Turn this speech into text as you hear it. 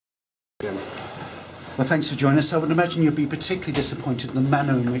Well, thanks for joining us. I would imagine you'll be particularly disappointed in the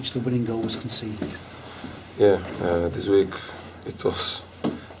manner in which the winning goal was conceded. Yeah, this week it was.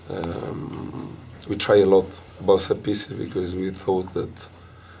 We try a lot about set pieces because we thought that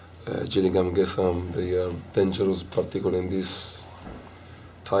Gillingham gets they are dangerous, particularly in this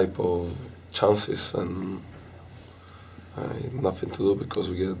type of chances, and nothing to do because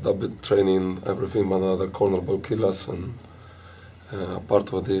we get double training, everything but another corner ball kill us, and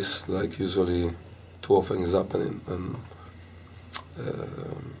part of this, like usually, too often is happening, and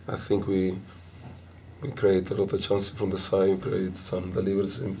I think we create a lot of chances from the side, we create some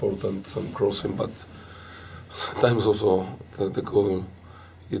deliveries important, some crossing, but sometimes also the goal,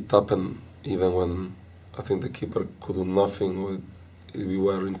 it happened even when I think the keeper could do nothing. We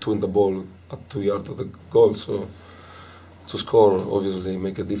were in the ball at 2 yards of the goal, so to score obviously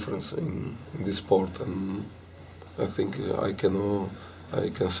make a difference in this sport, and I think I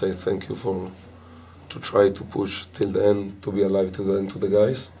can say thank you to try to push till the end, to be alive to the end to the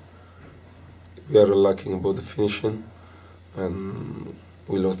guys. We are lacking about the finishing, and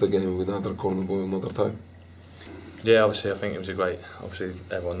we lost the game with another corner ball another time. Yeah, obviously I think it was obviously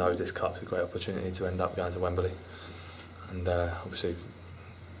everyone knows this cup's a great opportunity to end up going to Wembley, and obviously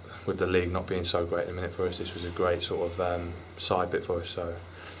with the league not being so great at the minute for us, this was a great sort of side bit for us, so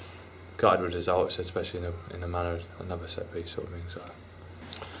gutted with results, especially in a manner, another set piece sort of thing. So.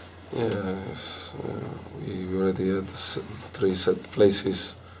 Yes, we already had 3 set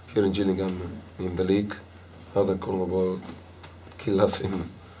places here in Gillingham in the league. Other corner ball kill us in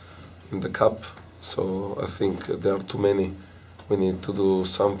the cup. So I think there are too many. We need to do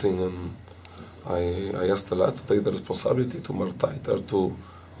something, and I asked the lad to take the responsibility to mark tighter.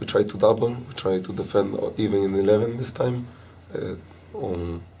 We try to double, we try to defend even in 11 this time.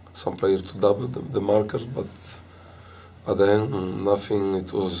 On some players to double the markers, but at the end nothing.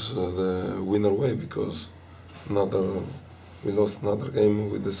 It was the winner way because we lost another game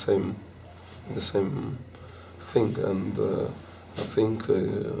with the same thing, and I think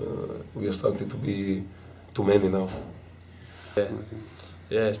we are starting to be too many now.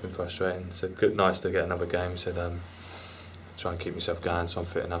 Yeah, it's been frustrating. It's nice to get another game. Said try and keep myself going, so I'm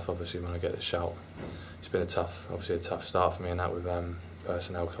fit enough. Obviously, when I get the shout, it's been a tough start for me, and that with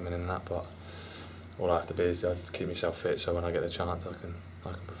personnel coming in and that. But all I have to do is keep myself fit, so when I get the chance, I can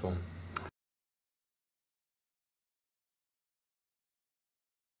perform.